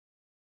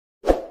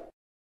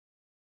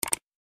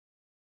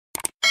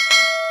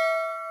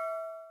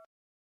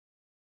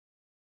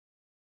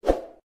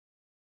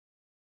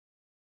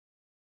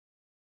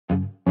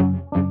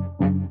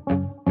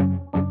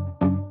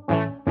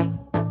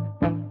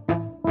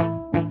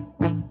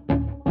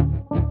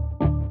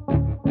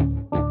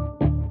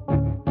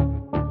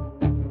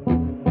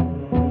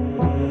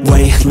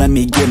let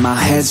me get my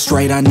head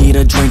straight. I need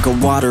a drink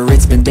of water,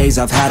 it's been days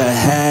I've had a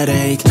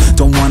headache.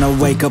 Don't wanna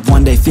wake up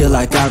one day, feel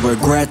like I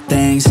regret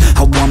things.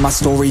 I want my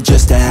story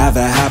just to have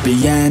a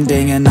happy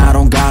ending. And I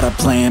don't got a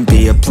plan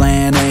B, a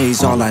plan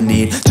A's all I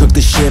need. Took the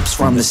ships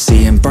from the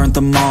sea and burnt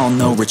them all,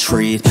 no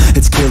retreat.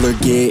 It's kill or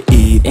get,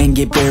 eat, and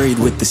get buried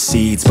with the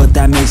seeds. But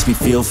that makes me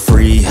feel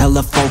free,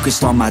 hella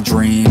focused on my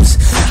dreams.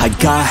 I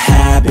got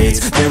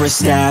habits, they're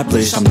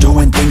established. I'm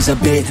doing things a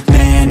bit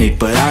manic,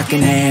 but I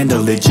can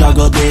handle it.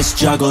 Juggle this,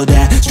 juggle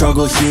that,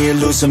 struggle here,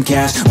 lose some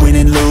cash. Win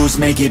and lose,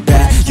 make it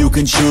back. You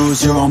can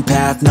choose your own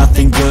path,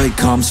 nothing good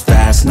comes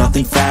fast.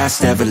 Nothing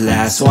fast ever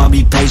lasts, so I'll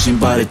be patient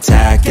but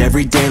attack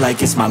every day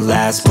like it's my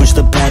last. Push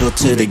the pedal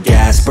to the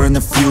gas, burn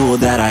the fuel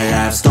that I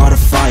have. Start a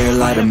fire,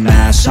 light a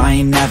match, I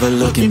ain't never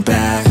looking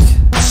back.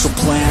 So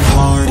plant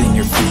hard in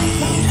your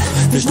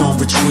feet, there's no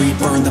retreat.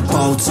 Burn the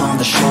boats on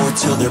the shore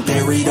till they're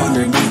buried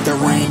underneath.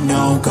 There ain't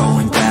no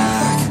going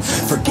back.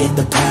 Forget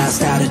the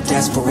past, out of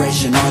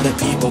desperation are the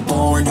people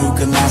born who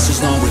can last.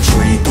 There's no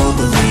retreat, but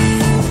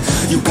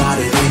believe you got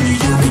it in you.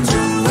 You can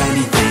do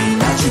anything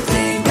that you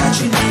think that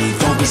you need.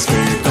 Don't be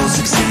scared, go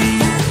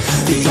succeed.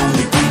 The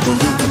only people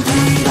who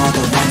compete are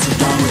the ones who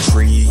don't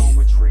retreat.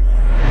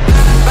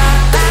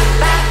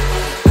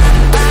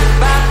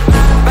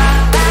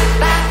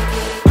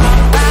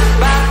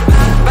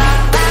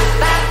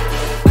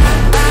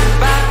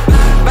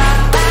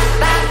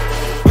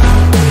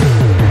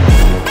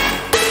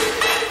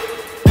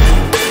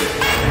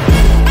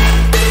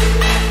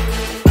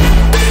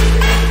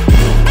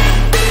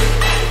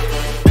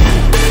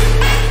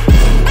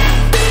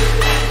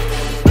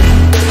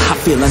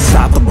 Feel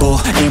unstoppable,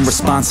 ain't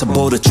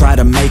responsible to try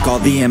to make all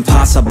the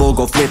impossible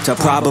go flip to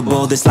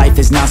probable. This life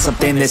is not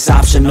something that's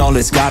optional,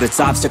 it's got its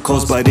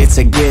obstacles, but it's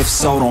a gift.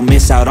 So don't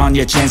miss out on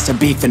your chance to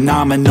be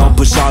phenomenal.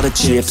 Push all the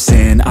chips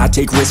in, I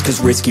take risks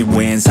cause risky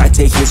wins. I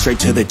take hits straight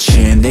to the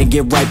chin, then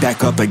get right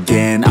back up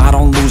again. I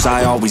don't lose,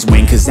 I always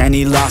win, cause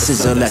any loss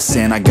is a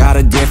lesson. I got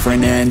a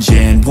different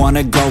engine,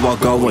 wanna go, I'll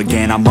go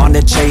again. I'm on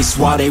the chase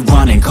while they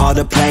running, call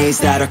the plays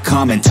that are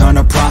coming. Turn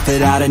a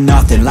profit out of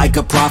nothing, like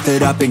a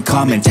prophet up and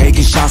coming.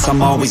 Taking shots,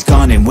 I'm always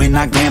gunning. When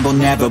I gamble,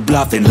 never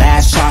bluffing.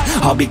 Last shot,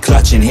 I'll be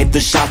clutching. Hit the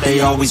shot they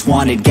always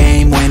wanted.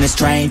 Game winners,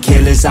 train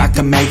killers. I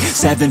can make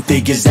 7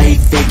 figures, 8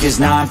 figures,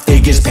 9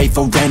 figures. Pay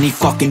for any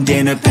fucking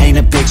dinner. Paint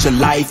a picture,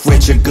 life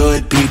richer.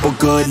 Good people,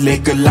 good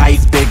liquor.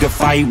 Life bigger,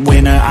 fight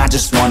winner. I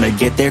just wanna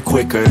get there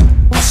quicker.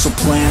 So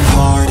plant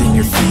hard in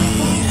your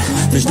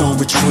feet, there's no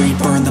retreat.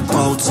 Burn the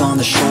boats on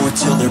the shore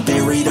till they're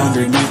buried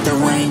underneath.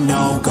 There ain't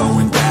no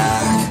going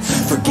back.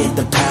 Forget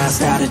the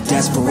past, out of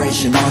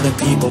desperation are the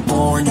people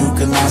born who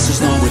can last.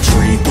 There's no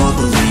retreat, but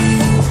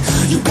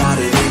believe you